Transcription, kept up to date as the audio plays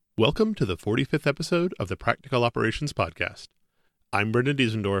Welcome to the 45th episode of the Practical Operations Podcast. I'm Brendan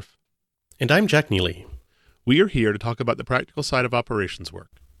Diesendorf. And I'm Jack Neely. We are here to talk about the practical side of operations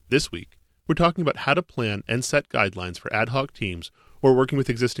work. This week, we're talking about how to plan and set guidelines for ad hoc teams or working with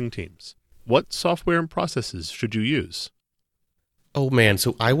existing teams. What software and processes should you use? Oh man,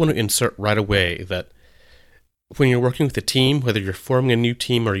 so I want to insert right away that when you're working with a team, whether you're forming a new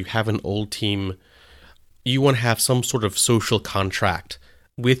team or you have an old team, you want to have some sort of social contract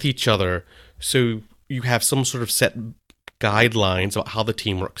with each other so you have some sort of set guidelines about how the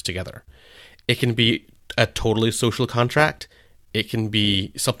team works together. It can be a totally social contract. It can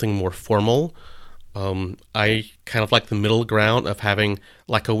be something more formal. I kind of like the middle ground of having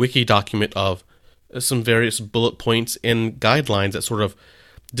like a wiki document of some various bullet points and guidelines that sort of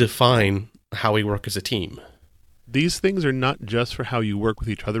define how we work as a team. These things are not just for how you work with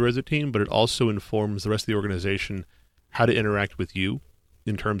each other as a team, but it also informs the rest of the organization how to interact with you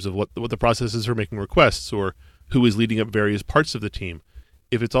in terms of what the process is for making requests or who is leading up various parts of the team.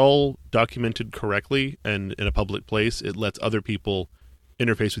 If it's all documented correctly and in a public place, it lets other people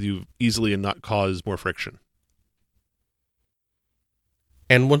interface with you easily and not cause more friction.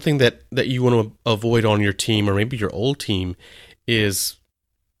 And one thing that you want to avoid on your team, or maybe your old team, is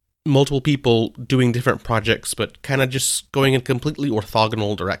multiple people doing different projects, but kind of just going in completely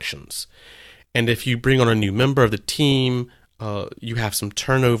orthogonal directions. And if you bring on a new member of the team, you have some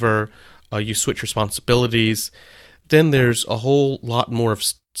turnover, you switch responsibilities, then there's a whole lot more of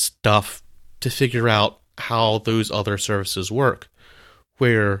stuff to figure out how those other services work,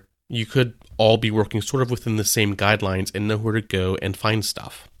 where you could all be working sort of within the same guidelines and know where to go and find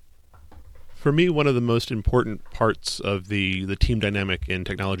stuff. For me, one of the most important parts of the team dynamic in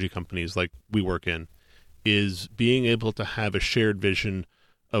technology companies like we work in is being able to have a shared vision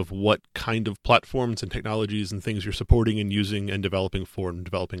of what kind of platforms and technologies and things you're supporting and using and developing for and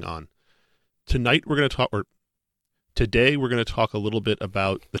developing on. Today we're going to talk a little bit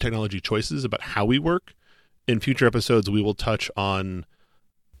about the technology choices, about how we work. In future episodes, we will touch on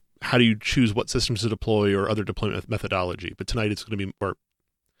how do you choose what systems to deploy or other deployment methodology. But today it's going to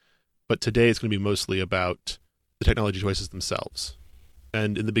be mostly about the technology choices themselves.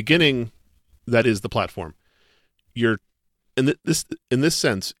 And in the beginning, that is the platform. In this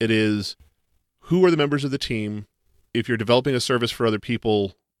sense, it is who are the members of the team. If you're developing a service for other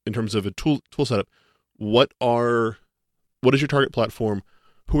people in terms of a tool setup, what is your target platform?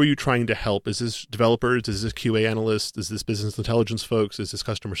 Who are you trying to help? Is this developers? Is this QA analysts? Is this business intelligence folks? Is this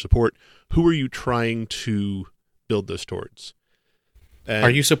customer support? Who are you trying to build this towards?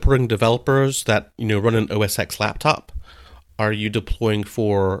 Are you supporting developers that run an OS X laptop? Are you deploying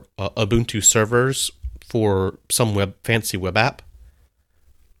for Ubuntu servers for some fancy web app?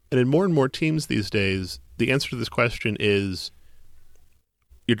 And in more and more teams these days, the answer to this question is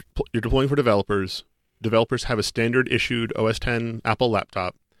you're deploying for developers. Developers have a standard issued OS X Apple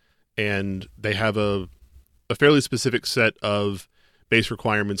laptop, and they have a fairly specific set of base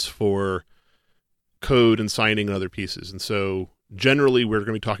requirements for code and signing and other pieces. And so generally, we're going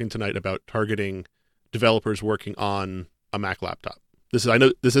to be talking tonight about targeting developers working on a Mac laptop. I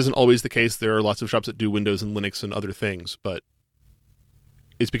know this isn't always the case. There are lots of shops that do Windows and Linux and other things, but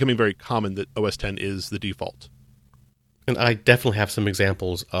it's becoming very common that OS X is the default. And I definitely have some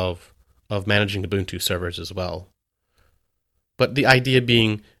examples of managing Ubuntu servers as well. But the idea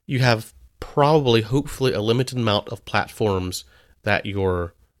being you have hopefully, a limited amount of platforms that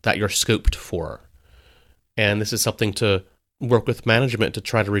you're scoped for. And this is something to work with management to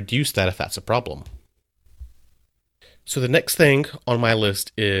try to reduce that if that's a problem. So the next thing on my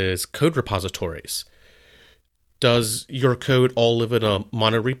list is code repositories. Does your code all live in a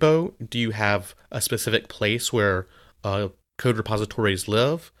monorepo? Do you have a specific place where code repositories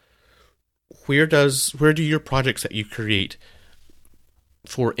live? Where do your projects that you create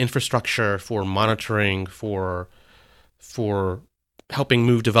for infrastructure, for monitoring, for helping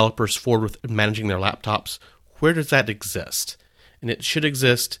move developers forward with managing their laptops, where does that exist? And it should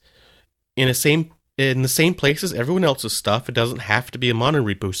exist in the same place as everyone else's stuff. It doesn't have to be a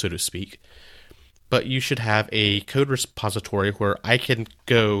monorepo, so to speak. But you should have a code repository where I can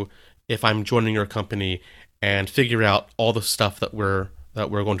go, if I'm joining your company, and figure out all the stuff that we're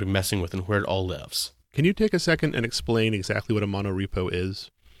going to be messing with and where it all lives. Can you take a second and explain exactly what a monorepo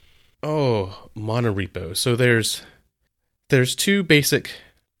is? Oh, monorepo. So there's two basic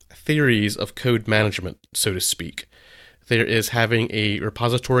theories of code management, so to speak. There is having a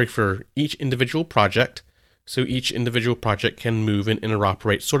repository for each individual project, so each individual project can move and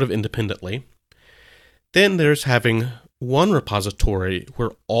interoperate sort of independently. Then there's having one repository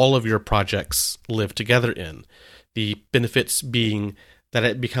where all of your projects live together in. The benefits being that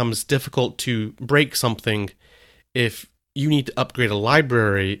it becomes difficult to break something if you need to upgrade a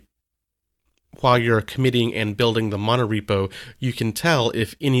library while you're committing and building the monorepo. You can tell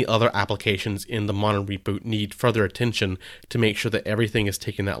if any other applications in the monorepo need further attention to make sure that everything is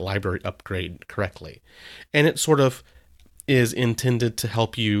taking that library upgrade correctly. And it sort of is intended to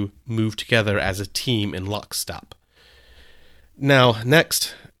help you move together as a team in lockstep. Now,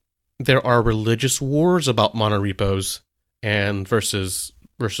 next, there are religious wars about monorepos and versus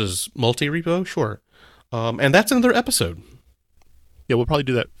multi-repo, sure. And that's another episode. Yeah, we'll probably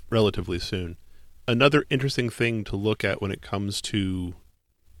do that relatively soon. Another interesting thing to look at when it comes to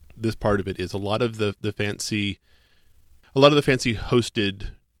this part of it is a lot of the fancy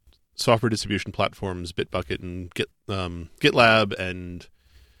hosted software distribution platforms, Bitbucket and GitLab and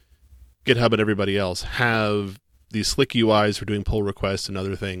GitHub and everybody else, have these slick UIs for doing pull requests and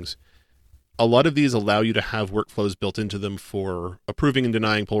other things. A lot of these allow you to have workflows built into them for approving and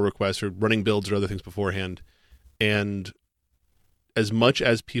denying pull requests or running builds or other things beforehand. And as much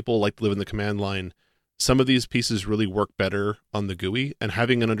as people like to live in the command line, some of these pieces really work better on the GUI, and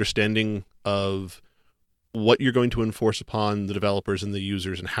having an understanding of what you're going to enforce upon the developers and the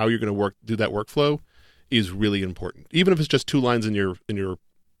users and how you're going to do that workflow is really important. Even if it's just 2 lines in your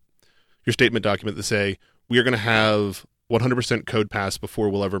statement document that say, we are going to have 100% code pass before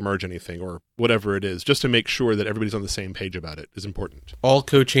we'll ever merge anything, or whatever it is, just to make sure that everybody's on the same page about it is important. All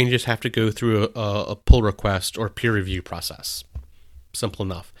code changes have to go through a pull request or peer review process. Simple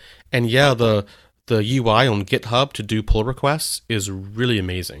enough. And yeah, the UI on GitHub to do pull requests is really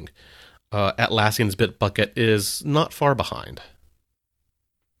amazing. Atlassian's Bitbucket is not far behind.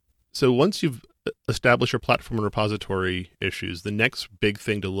 So once you've established your platform and repository issues, the next big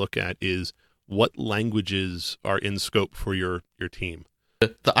thing to look at is what languages are in scope for your team.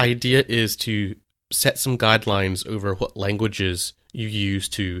 The idea is to set some guidelines over what languages you use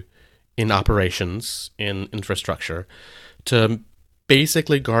in operations, in infrastructure, to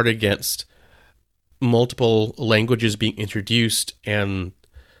basically guard against multiple languages being introduced and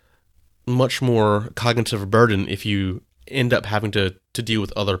much more cognitive burden if you end up having to deal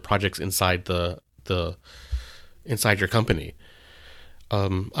with other projects inside inside your company.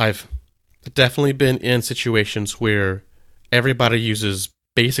 I've definitely been in situations where everybody uses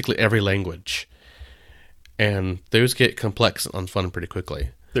basically every language, and those get complex and unfun pretty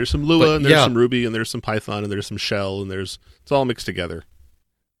quickly. There's some Lua, and there's some Ruby, and there's some Python, and there's some Shell, and it's all mixed together.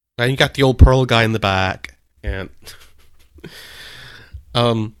 And you got the old Perl guy in the back, and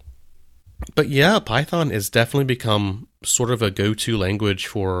but yeah, Python has definitely become sort of a go-to language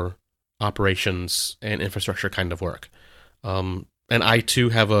for operations and infrastructure kind of work. And I too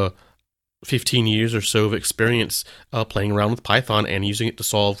have a 15 years or so of experience playing around with Python and using it to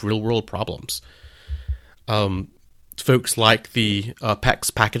solve real-world problems. Folks like the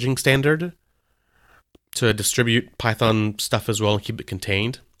PEX packaging standard to distribute Python stuff as well and keep it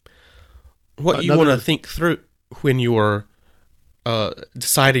contained. What you want to think through when you're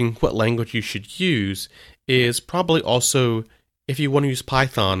deciding what language you should use is probably also, if you want to use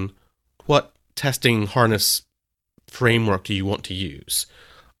Python, what testing harness framework do you want to use?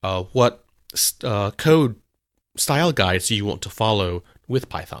 What code style guides do you want to follow with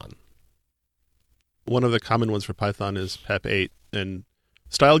Python? One of the common ones for Python is PEP8, and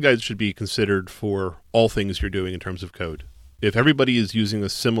style guides should be considered for all things you're doing in terms of code. If everybody is using a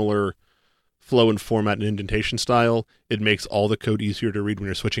similar flow and format and indentation style, it makes all the code easier to read when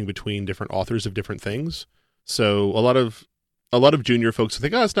you're switching between different authors of different things. So a lot of junior folks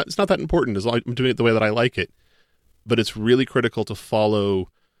think, it's not that important as long as I'm doing it the way that I like it. But it's really critical to follow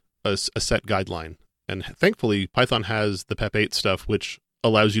a set guideline. And thankfully, Python has the PEP8 stuff, which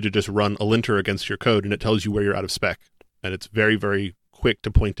allows you to just run a linter against your code, and it tells you where you're out of spec. And it's very, very quick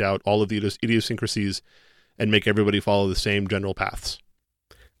to point out all of the idiosyncrasies and make everybody follow the same general paths.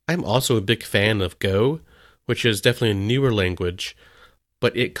 I'm also a big fan of Go, which is definitely a newer language,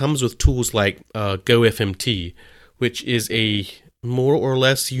 but it comes with tools like GoFMT, which is a more or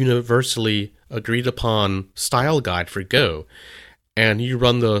less universally agreed upon style guide for Go. And you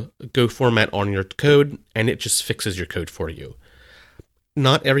run the Go format on your code, and it just fixes your code for you.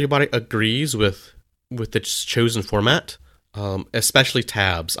 Not everybody agrees with its chosen format, especially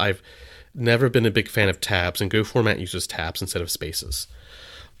tabs. I've never been a big fan of tabs, and Go format uses tabs instead of spaces.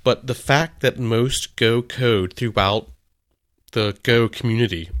 But the fact that most Go code throughout the Go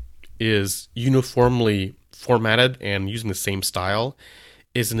community is uniformly formatted and using the same style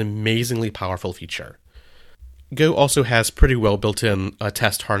is an amazingly powerful feature. Go also has pretty well built-in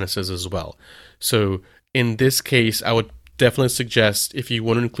test harnesses as well. So in this case, I would definitely suggest, if you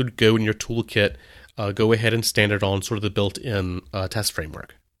want to include Go in your toolkit, go ahead and standard on sort of the built-in test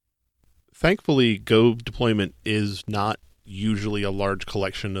framework. Thankfully, Go deployment is not usually a large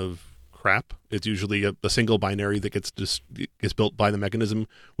collection of crap. It's usually a single binary that gets built by the mechanism,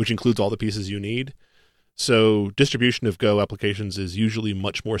 which includes all the pieces you need. So distribution of Go applications is usually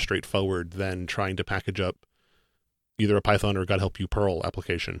much more straightforward than trying to package up either a Python or, God help you, Perl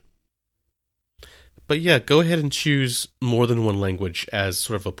application. But yeah, go ahead and choose more than one language as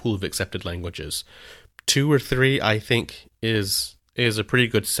sort of a pool of accepted languages. 2 or 3, I think, is a pretty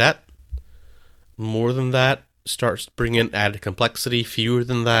good set. More than that starts bringing in added complexity. Fewer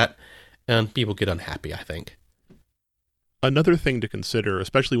than that, and people get unhappy, I think. Another thing to consider,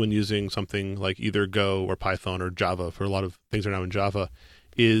 especially when using something like either Go or Python or Java, for a lot of things are now in Java,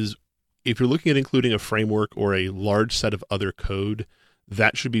 is if you're looking at including a framework or a large set of other code,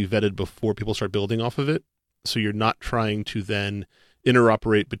 that should be vetted before people start building off of it. So you're not trying to then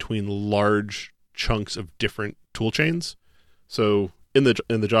interoperate between large chunks of different tool chains. So in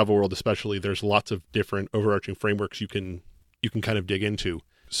the Java world especially, there's lots of different overarching frameworks you can kind of dig into.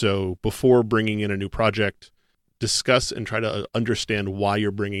 So before bringing in a new project, discuss and try to understand why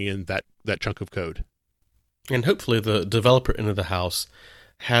you're bringing in that chunk of code. And hopefully the developer end of the house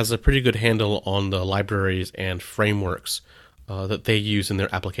has a pretty good handle on the libraries and frameworks that they use in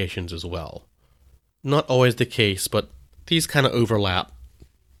their applications as well. Not always the case, but these kind of overlap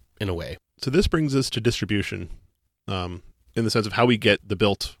in a way. So this brings us to distribution, in the sense of how we get the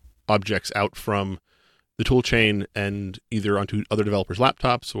built objects out from the tool chain and either onto other developers'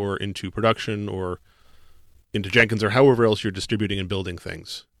 laptops or into production or into Jenkins or however else you're distributing and building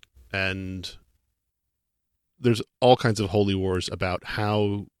things. And there's all kinds of holy wars about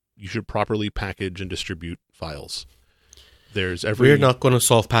how you should properly package and distribute files. We're not going to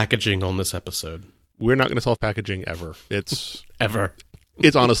solve packaging on this episode. We're not going to solve packaging ever. It's ever.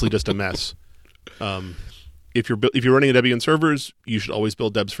 It's honestly just a mess. If you're running a Debian servers, you should always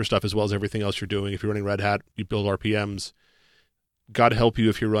build debs for stuff as well as everything else you're doing. If you're running Red Hat, you build RPMs. God help you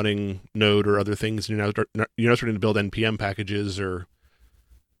if you're running Node or other things and you're not starting to build NPM packages or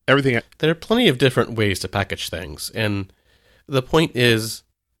everything. There are plenty of different ways to package things, and the point is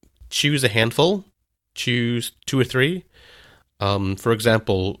choose a handful, choose 2 or 3. For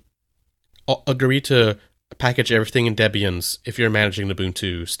example, agree to package everything in Debians if you're managing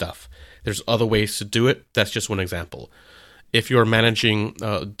Ubuntu stuff. There's other ways to do it. That's just one example. If you're managing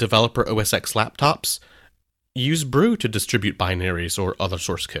developer OS X laptops, use Brew to distribute binaries or other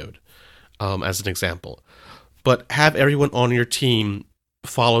source code, as an example. But have everyone on your team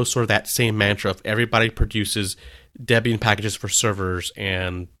follow sort of that same mantra of everybody produces Debian packages for servers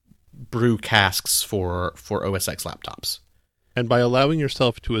and Brew casks for OS X laptops. And by allowing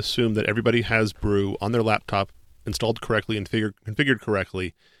yourself to assume that everybody has Brew on their laptop installed correctly and configured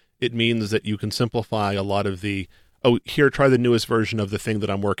correctly, it means that you can simplify a lot of the, here, try the newest version of the thing that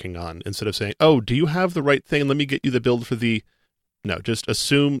I'm working on, instead of saying, do you have the right thing? Let me get you the build for the... No, just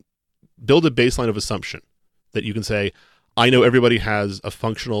build a baseline of assumption that you can say, I know everybody has a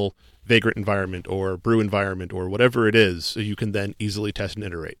functional Vagrant environment or Brew environment or whatever it is, so you can then easily test and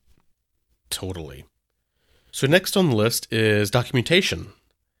iterate. Totally. So next on the list is documentation.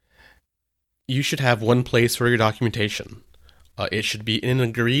 You should have one place for your documentation. It should be in an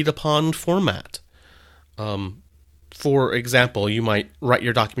agreed upon format. For example, you might write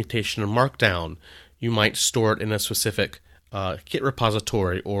your documentation in Markdown. You might store it in a specific Git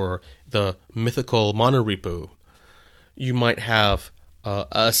repository or the mythical monorepo. You might have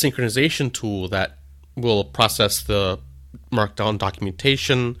a synchronization tool that will process the Markdown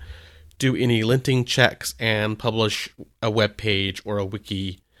documentation, do any linting checks, and publish a web page or a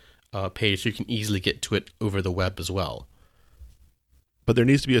wiki page so you can easily get to it over the web as well. But there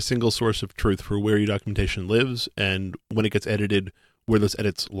needs to be a single source of truth for where your documentation lives and when it gets edited, where those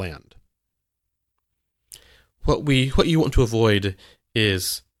edits land. What you want to avoid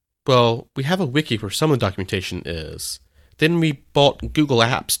is, we have a wiki where some of the documentation is. Then we bought Google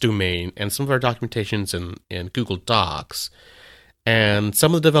Apps domain and some of our documentation's in Google Docs. And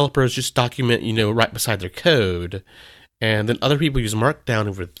some of the developers just document, right beside their code. And then other people use Markdown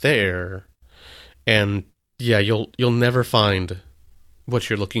over there. And yeah, you'll never find what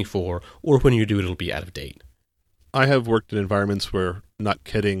you're looking for, or when you do, it'll be out of date. I have worked in environments where, not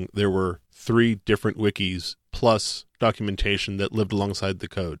kidding, there were 3 different wikis plus documentation that lived alongside the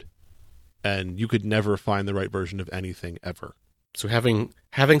code. And you could never find the right version of anything ever. So having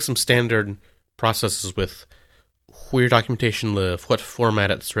some standard processes with where your documentation lives, what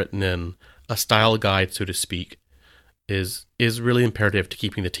format it's written in, a style guide, so to speak, is really imperative to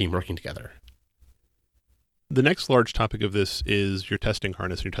keeping the team working together. The next large topic of this is your testing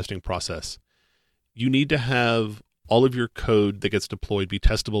harness and your testing process. you need to have all of your code that gets deployed be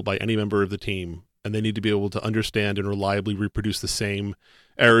testable by any member of the team, and they need to be able to understand and reliably reproduce the same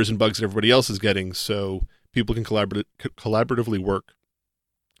errors and bugs that everybody else is getting, so people can collaboratively work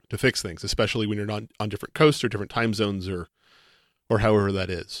to fix things, especially when you're not on different coasts or different time zones or however that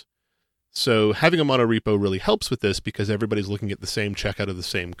is. So having a monorepo really helps with this because everybody's looking at the same checkout of the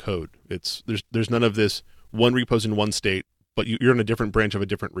same code. There's none of this one repo's in one state, but you're in a different branch of a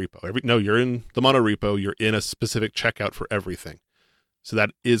different repo. No, you're in the monorepo, you're in a specific checkout for everything. So that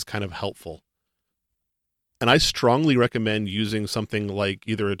is kind of helpful. And I strongly recommend using something like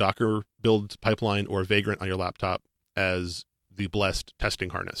either a Docker build pipeline or Vagrant on your laptop as the blessed testing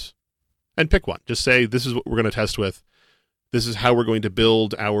harness. And pick one. Just say, this is what we're going to test with. This is how we're going to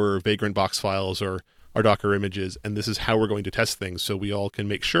build our Vagrant box files or our Docker images, and this is how we're going to test things so we all can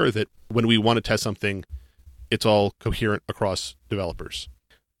make sure that when we want to test something, it's all coherent across developers.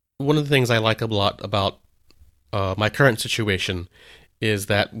 One of the things I like a lot about my current situation is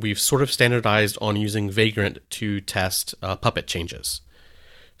that we've sort of standardized on using Vagrant to test Puppet changes.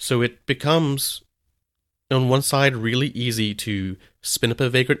 So it becomes, on one side, really easy to spin up a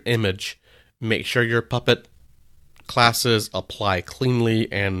Vagrant image, make sure your Puppet classes apply cleanly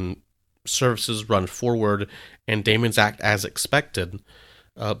and services run forward and daemons act as expected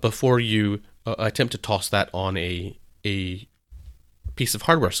before you attempt to toss that on a piece of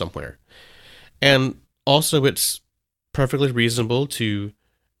hardware somewhere. And also it's perfectly reasonable to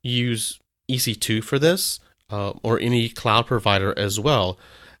use EC2 for this or any cloud provider as well.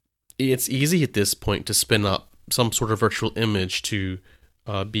 It's easy at this point to spin up some sort of virtual image to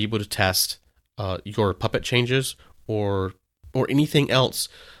be able to test your Puppet changes or anything else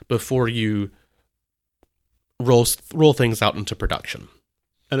before you roll things out into production.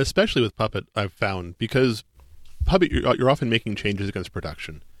 And especially with Puppet, I've found, because Puppet, you're often making changes against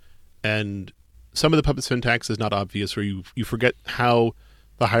production. And some of the Puppet syntax is not obvious, or you forget how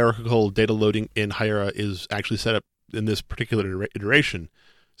the hierarchical data loading in Hiera is actually set up in this particular iteration.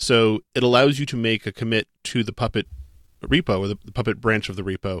 So it allows you to make a commit to the Puppet repo, or the Puppet branch of the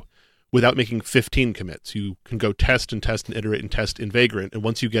repo, without making 15 commits. You can go test and iterate and test in Vagrant, and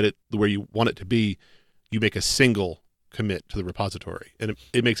once you get it where you want it to be, you make a single commit to the repository. And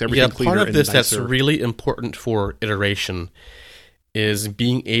it makes everything cleaner. Part of this that's really important for iteration is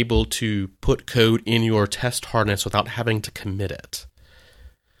being able to put code in your test harness without having to commit it.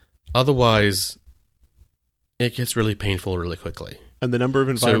 Otherwise, it gets really painful really quickly. And the number of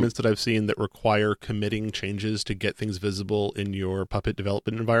environments that I've seen that require committing changes to get things visible in your Puppet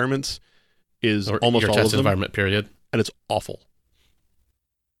development environments is almost all of them. Your test environment, period. And it's awful.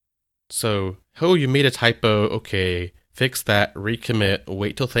 So, you made a typo. Okay, fix that, recommit,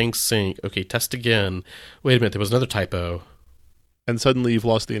 wait till things sync. Okay, test again. Wait a minute, there was another typo. And suddenly you've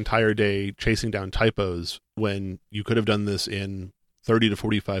lost the entire day chasing down typos when you could have done this in 30 to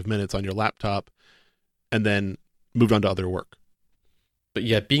 45 minutes on your laptop and then moved on to other work. But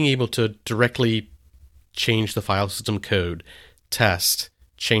yeah, being able to directly change the file system code, test,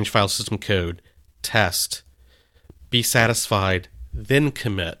 change file system code, test, be satisfied, then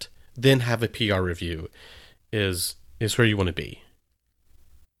commit, then have a PR review is where you want to be.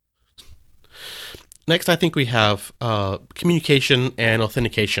 Next, I think we have communication and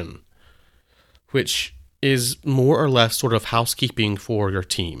authentication, which is more or less sort of housekeeping for your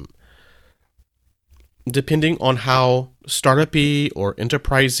team. Depending on how startup-y or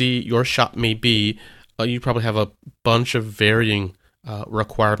enterprise-y your shop may be, you probably have a bunch of varying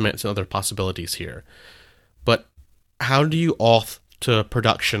requirements and other possibilities here. But how do you auth to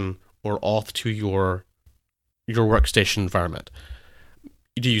production or auth to your workstation environment?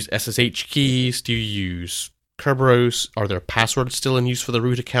 Do you use SSH keys? Do you use Kerberos? Are there passwords still in use for the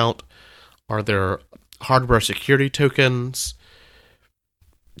root account? Are there hardware security tokens?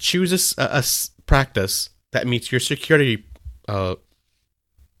 Choose a practice that meets your security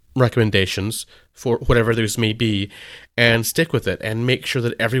recommendations for whatever those may be, and stick with it, and make sure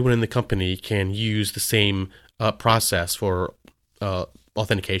that everyone in the company can use the same process for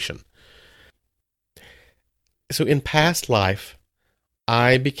authentication. So in past life,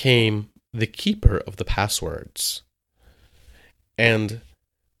 I became the keeper of the passwords. And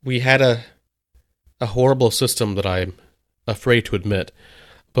we had a horrible system that I'm afraid to admit,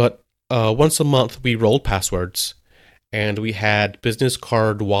 but once a month we rolled passwords, and we had business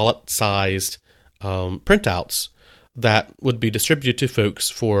card wallet-sized printouts that would be distributed to folks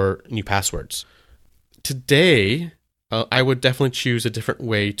for new passwords. Today, I would definitely choose a different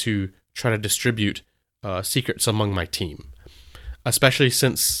way to try to distribute secrets among my team. Especially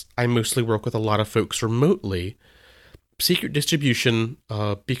since I mostly work with a lot of folks remotely, secret distribution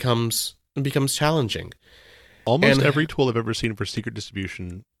becomes becomes challenging. Almost And- every tool I've ever seen for secret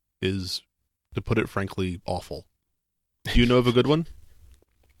distribution is, to put it frankly, awful. Do you know of a good one?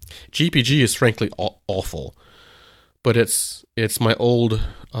 GPG is frankly awful, but it's my old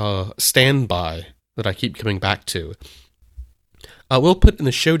standby that I keep coming back to. We'll put in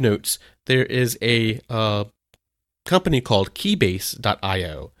the show notes, there is a company called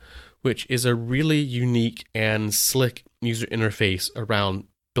Keybase.io, which is a really unique and slick user interface around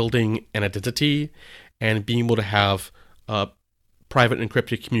building an identity and being able to have private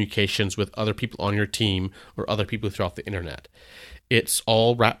encrypted communications with other people on your team or other people throughout the internet. It's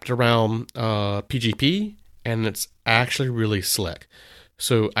all wrapped around PGP, and it's actually really slick.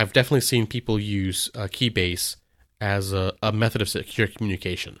 So I've definitely seen people use Keybase as a method of secure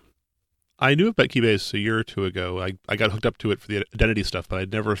communication. I knew about Keybase a year or two ago. I got hooked up to it for the identity stuff, but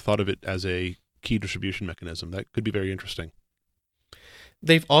I'd never thought of it as a key distribution mechanism. That could be very interesting.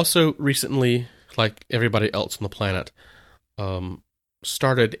 They've also recently, like everybody else on the planet,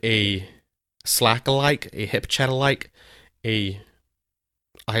 started a Slack-alike, a HipChat-alike, a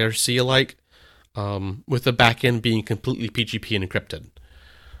IRC-alike, with the backend being completely PGP and encrypted.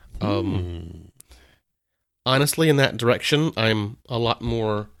 Honestly, in that direction, I'm a lot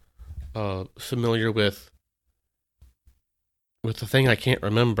more familiar with the thing I can't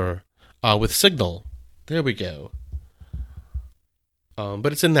remember, with Signal. There we go.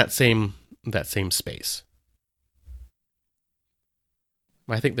 But it's in that same space.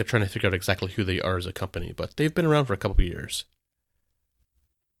 I think they're trying to figure out exactly who they are as a company, but they've been around for a couple of years.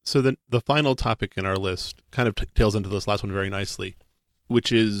 So the final topic in our list kind of tails into this last one very nicely,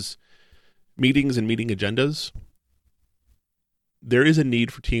 which is meetings and meeting agendas. There is a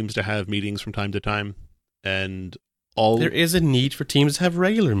need for teams to have meetings from time to time, and there is a need for teams to have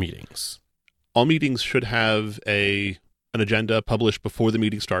regular meetings. All meetings should have an agenda published before the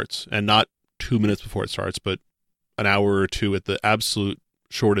meeting starts, and not 2 minutes before it starts, but an hour or two at the absolute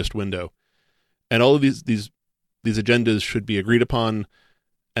shortest window. And all of these agendas should be agreed upon,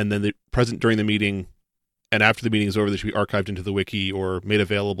 and then present during the meeting, and after the meeting is over, they should be archived into the wiki or made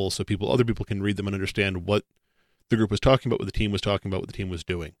available so other people can read them and understand what the group was talking about, what the team was talking about, what the team was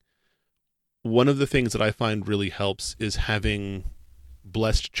doing. One of the things that I find really helps is having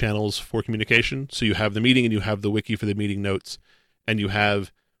blessed channels for communication. So you have the meeting and you have the wiki for the meeting notes, and you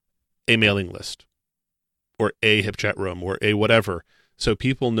have a mailing list or a HipChat room or a whatever. So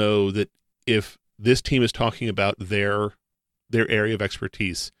people know that if this team is talking about their area of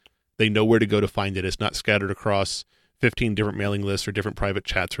expertise, they know where to go to find it. It's not scattered across 15 different mailing lists or different private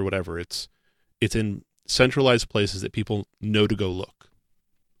chats or whatever. It's in centralized places that people know to go look.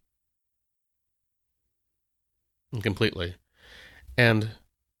 Completely. And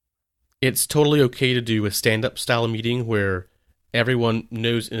it's totally okay to do a stand-up style meeting where everyone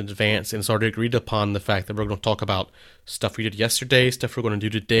knows in advance and it's already agreed upon the fact that we're going to talk about stuff we did yesterday, stuff we're going to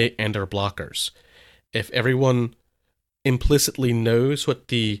do today, and our blockers. If everyone implicitly knows what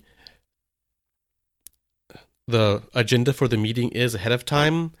the agenda for the meeting is ahead of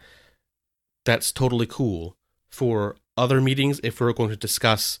time, that's totally cool. For other meetings, if we're going to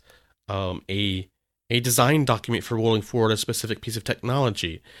discuss a design document for rolling forward a specific piece of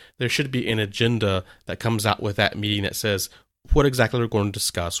technology, there should be an agenda that comes out with that meeting that says what exactly we're going to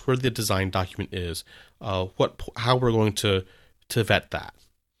discuss, where the design document is, how we're going to vet that.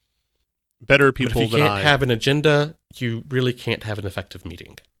 Better people than I. If you can't have an agenda, you really can't have an effective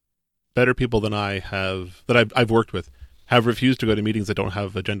meeting. Better people than I have, that I've worked with, have refused to go to meetings that don't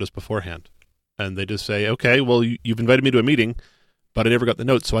have agendas beforehand. And they just say, okay, well, you've invited me to a meeting, but I never got the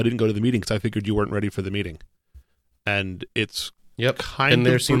notes, so I didn't go to the meeting because I figured you weren't ready for the meeting. And it's kind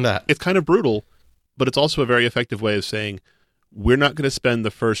of brutal, but it's also a very effective way of saying, we're not going to spend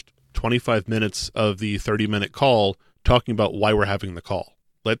the first 25 minutes of the 30-minute call talking about why we're having the call.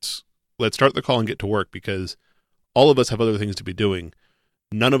 Let's start the call and get to work, because all of us have other things to be doing.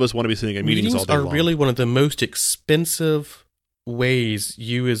 None of us want to be sitting at meetings all day long. Meetings are really one of the most expensive ways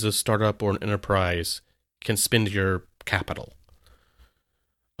you as a startup or an enterprise can spend your capital.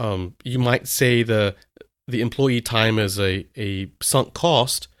 You might say the employee time is a sunk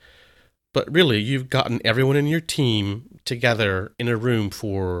cost, but really you've gotten everyone in your team together in a room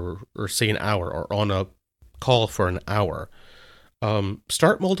for, or say, an hour, or on a call for an hour.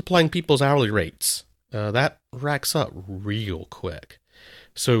 Start multiplying people's hourly rates. That racks up real quick.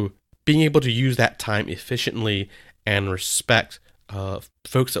 So being able to use that time efficiently and respect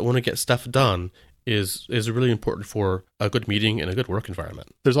folks that want to get stuff done is really important for a good meeting and a good work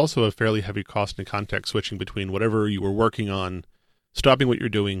environment. There's also a fairly heavy cost and context switching between whatever you were working on, stopping what you're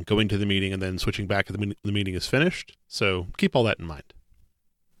doing, going to the meeting, and then switching back if the meeting is finished. So keep all that in mind.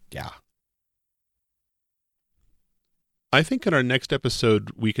 Yeah. I think in our next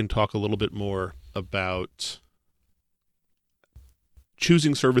episode, we can talk a little bit more about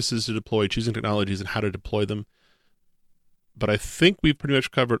choosing services to deploy, choosing technologies, and how to deploy them. But I think we've pretty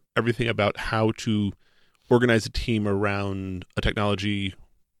much covered everything about how to organize a team around a technology.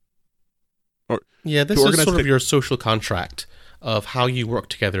 Yeah, this is sort of your social contract of how you work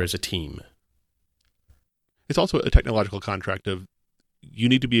together as a team. It's also a technological contract of you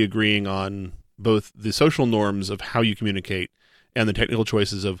need to be agreeing on both the social norms of how you communicate and the technical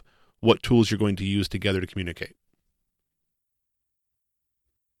choices of what tools you're going to use together to communicate.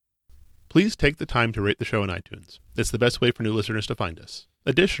 Please take the time to rate the show on iTunes. It's the best way for new listeners to find us.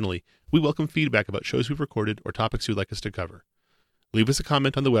 Additionally, we welcome feedback about shows we've recorded or topics you'd like us to cover. Leave us a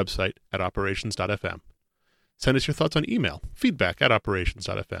comment on the website at operations.fm. Send us your thoughts on email,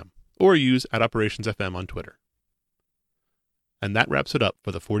 feedback@operations.fm, or use @operationsfm on Twitter. And that wraps it up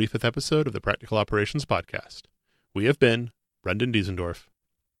for the 45th episode of the Practical Operations Podcast. We have been Brendan Diesendorf.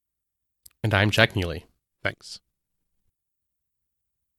 And I'm Jack Neely. Thanks.